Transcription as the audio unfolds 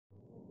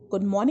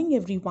Good morning,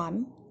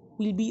 everyone.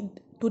 We'll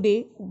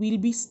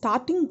be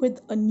starting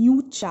with a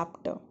new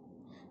chapter,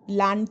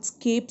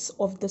 Landscapes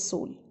of the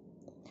Soul.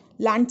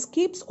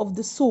 Landscapes of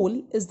the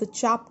Soul is the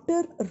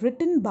chapter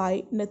written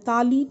by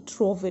Nathalie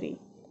Trouvere.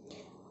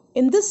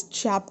 In this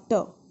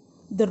chapter,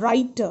 the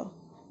writer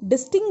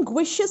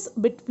distinguishes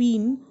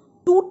between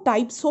two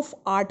types of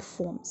art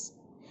forms.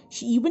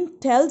 She even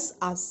tells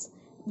us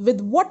with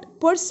what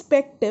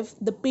perspective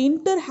the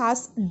painter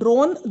has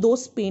drawn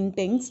those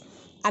paintings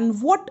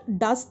and what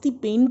does the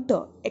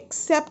painter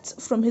accepts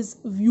from his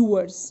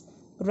viewers,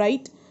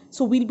 right?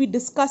 So we'll be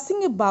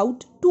discussing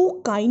about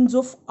two kinds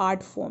of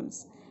art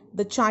forms,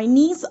 the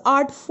Chinese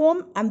art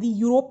form and the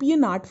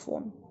European art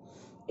form.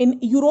 In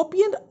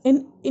European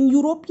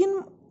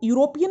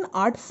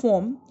art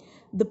form,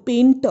 the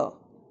painter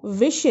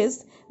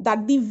wishes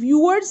that the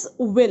viewers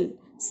will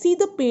see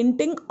the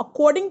painting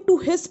according to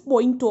his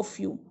point of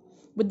view.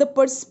 With the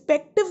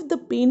perspective the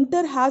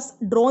painter has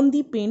drawn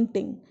the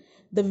painting,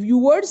 the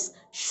viewers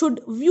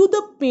should view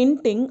the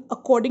painting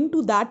according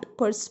to that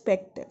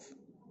perspective.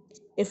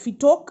 If we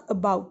talk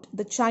about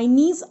the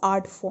Chinese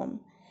art form,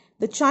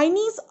 the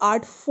Chinese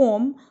art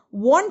form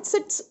wants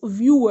its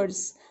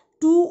viewers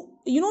to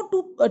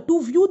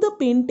view the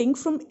painting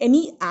from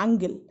any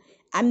angle,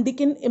 and they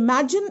can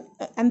imagine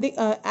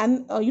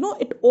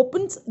it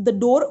opens the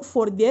door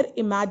for their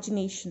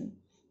imagination.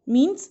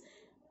 Means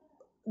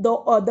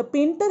the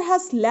painter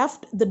has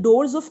left the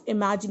doors of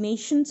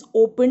imaginations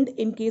opened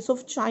in case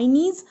of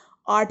Chinese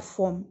art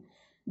form.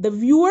 The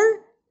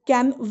viewer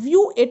can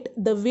view it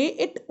the way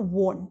it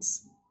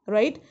wants,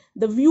 right?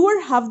 The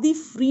viewer have the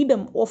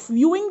freedom of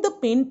viewing the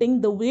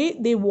painting the way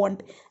they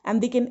want,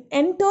 and they can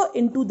enter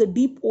into the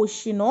deep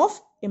ocean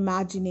of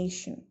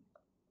imagination.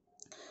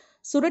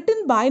 So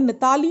written by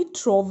Nathalie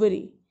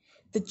Trouvere,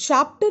 the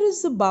chapter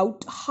is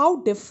about how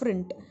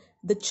different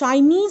the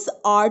Chinese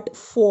art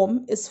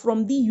form is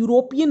from the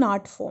European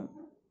art form.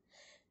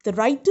 The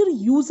writer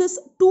uses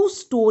two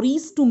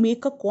stories to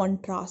make a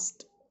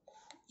contrast.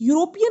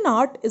 European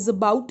art is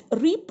about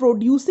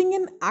reproducing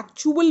an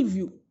actual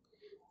view,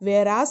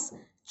 whereas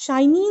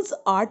Chinese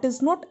art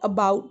is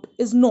about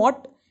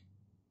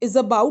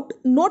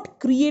not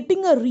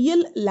creating a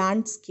real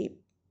landscape.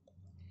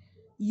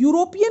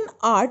 European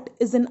art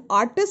is an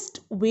artist's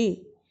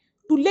way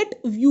to let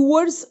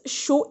viewers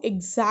show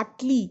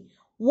exactly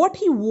what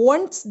he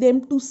wants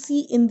them to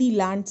see in the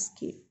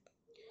landscape.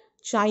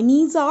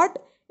 Chinese art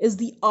is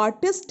the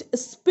artist's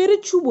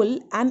spiritual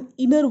and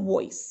inner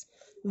voice,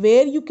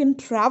 where you can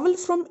travel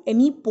from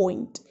any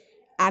point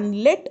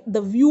and let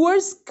the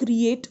viewers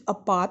create a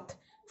path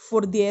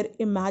for their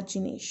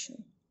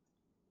imagination.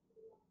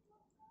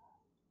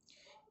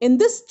 In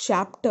this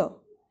chapter,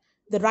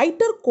 the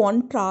writer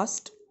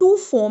contrasts two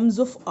forms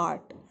of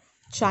art,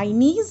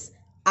 Chinese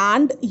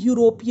and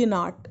European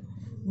art,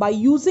 by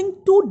using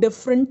two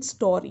different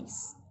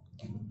stories.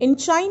 In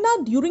China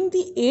during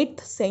the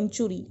 8th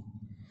century,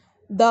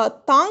 the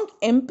Tang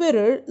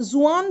Emperor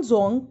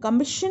Xuanzong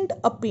commissioned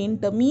a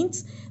painter.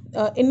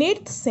 In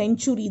 8th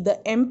century,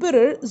 the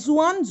Emperor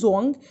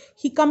Xuanzong,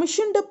 he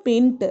commissioned a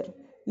painter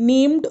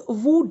named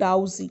Wu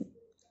Daozi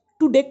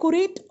to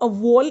decorate a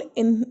wall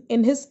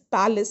in his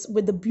palace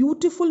with a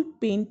beautiful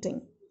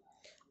painting.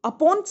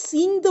 Upon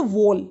seeing the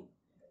wall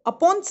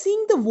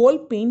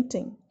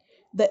painting,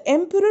 the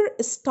emperor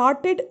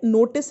started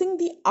noticing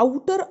the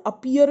outer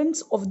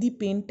appearance of the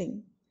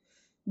painting.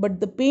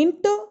 But the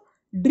painter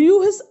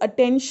drew his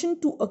attention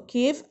to a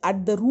cave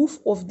at the roof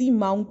of the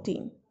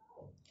mountain.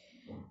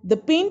 The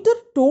painter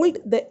told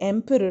the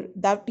emperor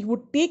that he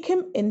would take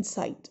him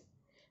inside.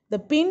 The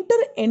painter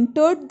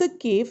entered the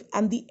cave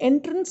and the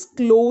entrance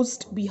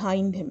closed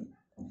behind him.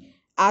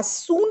 As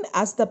soon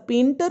as the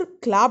painter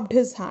clapped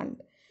his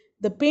hand,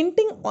 the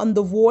painting on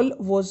the wall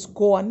was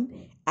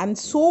gone, and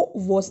so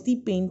was the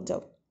painter.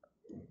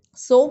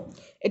 So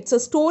it's a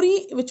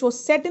story which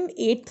was set in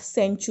 8th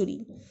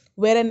century,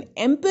 where an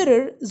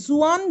emperor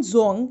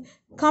Xuanzong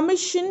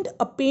commissioned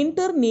a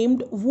painter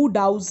named Wu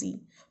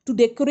Daozi to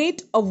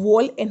decorate a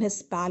wall in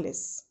his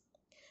palace.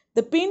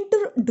 The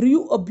painter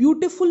drew a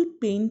beautiful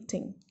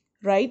painting,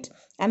 right?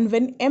 And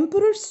when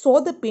emperor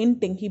saw the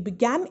painting, he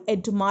began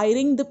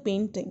admiring the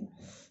painting.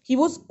 He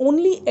was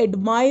only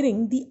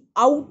admiring the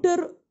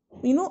outer,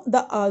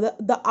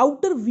 the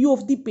outer view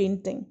of the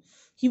painting.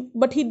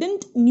 But he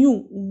didn't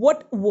knew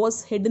what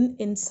was hidden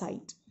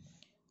inside.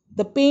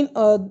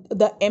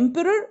 The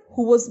emperor,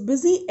 who was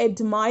busy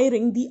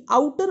admiring the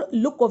outer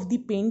look of the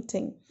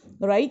painting,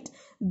 right?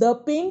 The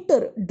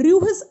painter drew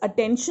his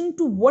attention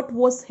to what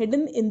was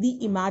hidden in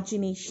the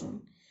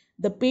imagination.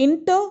 The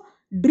painter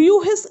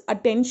drew his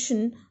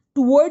attention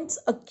towards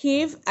a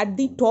cave at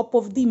the top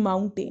of the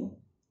mountain,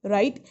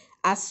 right?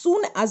 As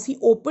soon as he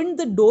opened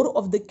the door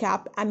of the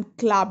cave and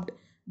clapped,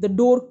 the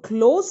door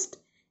closed.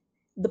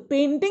 The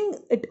painting,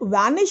 it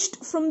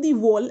vanished from the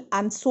wall,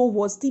 and so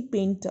was the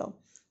painter.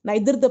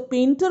 Neither the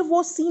painter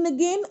was seen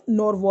again,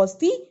 nor was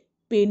the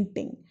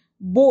painting.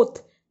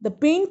 Both the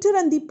painter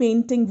and the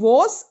painting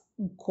was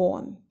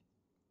gone.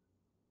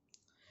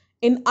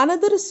 In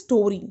another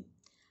story,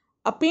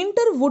 A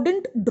painter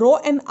wouldn't draw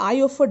an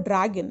eye of a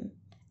dragon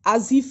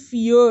as he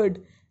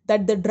feared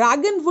that the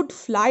dragon would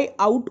fly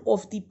out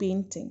of the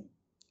painting.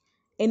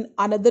 In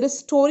another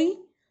story,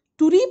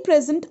 to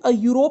represent a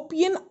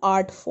European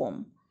art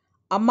form,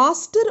 a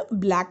master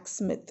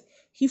blacksmith,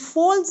 he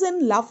falls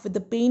in love with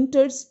the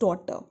painter's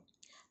daughter.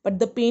 But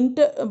the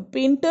painter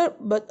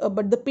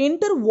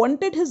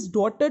wanted his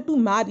daughter to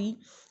marry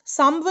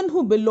someone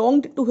who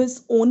belonged to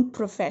his own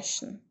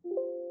profession.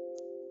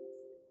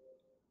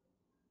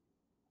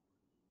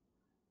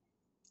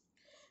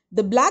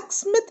 The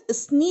blacksmith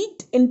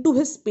sneaked into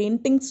his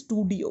painting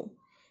studio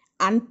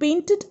and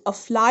painted a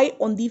fly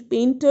on the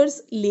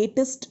painter's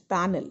latest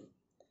panel.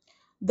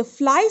 The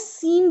fly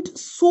seemed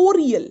so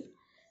real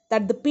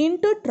that the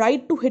painter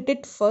tried to hit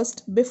it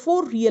first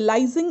before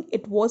realizing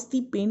it was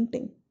the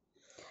painting.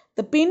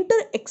 The painter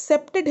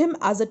accepted him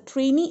as a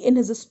trainee in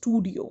his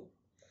studio.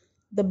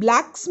 The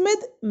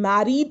blacksmith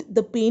married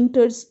the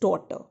painter's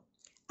daughter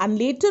and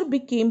later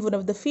became one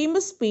of the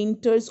famous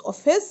painters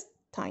of his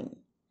time.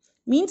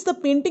 Means the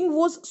painting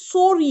was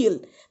so real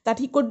that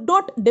he could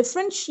not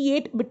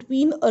differentiate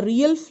between a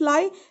real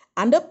fly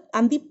and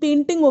the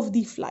painting of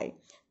the fly.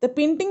 The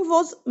painting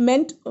was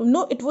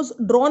it was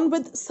drawn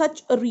with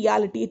such a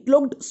reality. It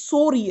looked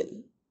so real.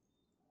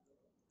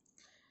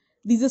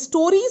 These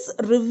stories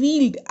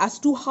revealed as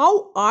to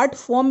how art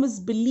form is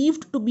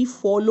believed to be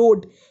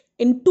followed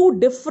in two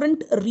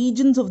different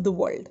regions of the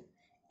world.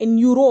 In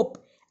Europe,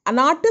 an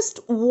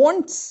artist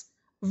wants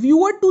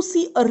viewer to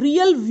see a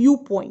real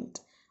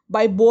viewpoint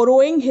by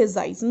borrowing his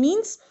eyes.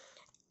 Means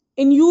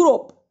in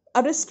Europe,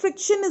 a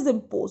restriction is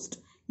imposed.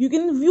 You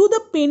can view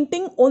the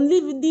painting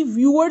only with the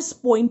viewer's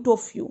point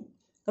of view.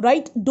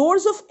 Right?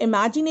 Doors of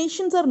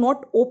imaginations are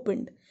not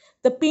opened.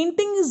 The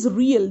painting is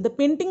real. The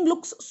painting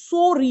looks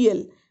so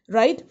real.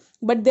 Right?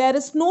 But there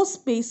is no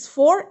space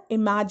for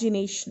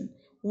imagination.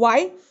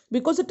 Why?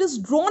 Because it is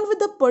drawn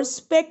with a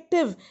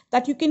perspective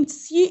that you can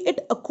see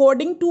it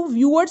according to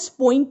viewer's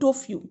point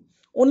of view.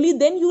 Only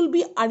then you'll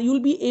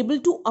be able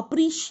to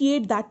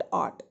appreciate that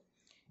art.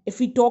 If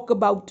we talk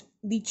about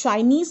the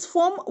Chinese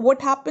form,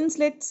 what happens?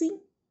 Let's see.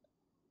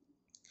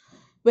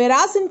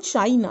 Whereas in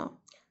China,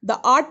 the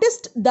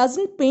artist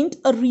doesn't paint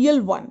a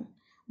real one,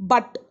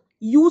 but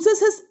uses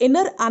his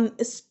inner and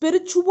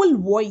spiritual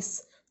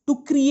voice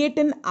to create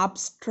an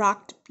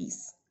abstract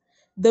piece.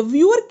 The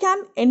viewer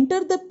can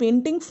enter the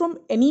painting from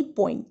any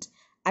point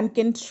and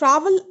can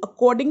travel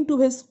according to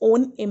his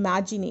own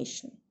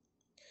imagination.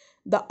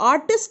 The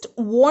artist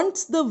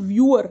wants the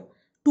viewer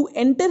to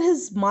enter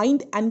his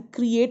mind and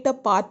create a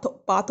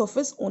path of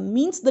his own.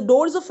 Means the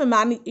doors of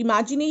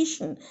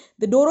imagination,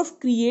 the door of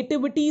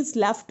creativity is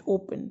left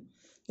open.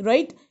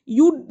 Right?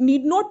 You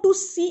need not to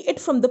see it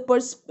from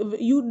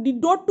you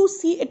need not to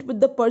see it with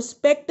the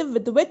perspective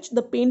with which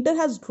the painter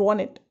has drawn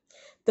it.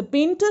 The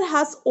painter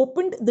has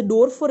opened the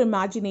door for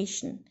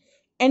imagination.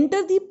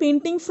 Enter the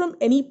painting from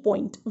any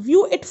point,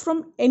 view it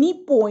from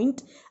any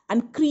point,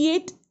 and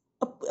create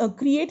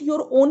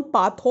your own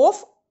path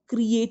of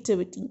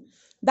creativity.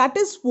 That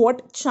is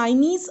what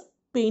Chinese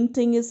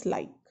painting is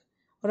like,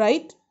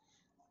 right?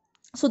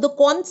 So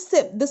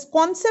this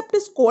concept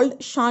is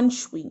called shan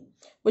shui,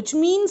 which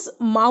means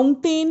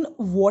mountain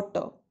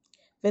water.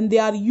 When they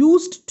are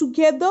used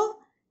together,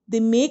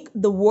 they make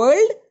the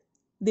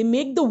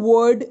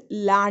word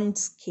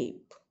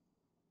landscape.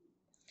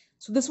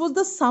 So this was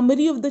the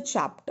summary of the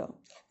chapter,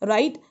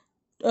 right?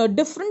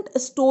 Different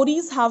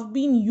stories have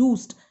been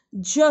used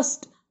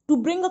just to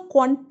bring a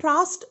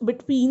contrast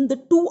between the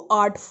two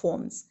art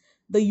forms,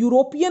 the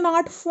European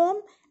art form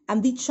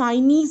and the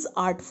Chinese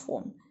art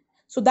form,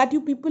 so that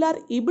you people are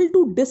able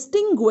to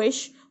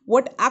distinguish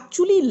what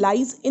actually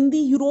lies in the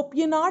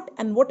European art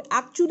and what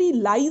actually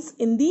lies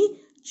in the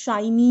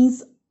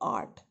Chinese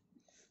art.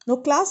 Now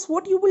class,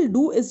 what you will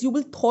do is you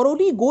will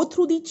thoroughly go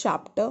through the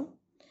chapter,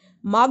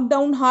 mark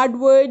down hard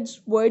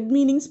words, word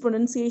meanings,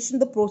 pronunciation,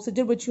 the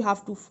procedure which you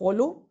have to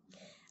follow.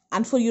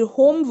 And for your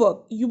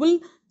homework, you will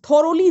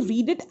thoroughly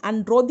read it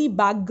and draw the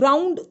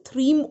background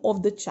theme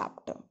of the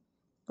chapter,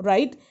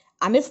 right?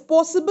 And if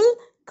possible,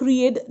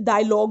 create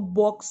dialogue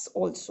box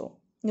also,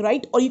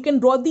 right? Or you can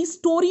draw the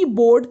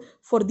storyboard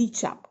for the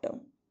chapter.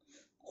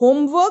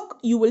 Homework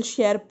you will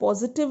share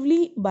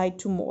positively by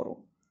tomorrow.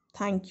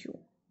 Thank you.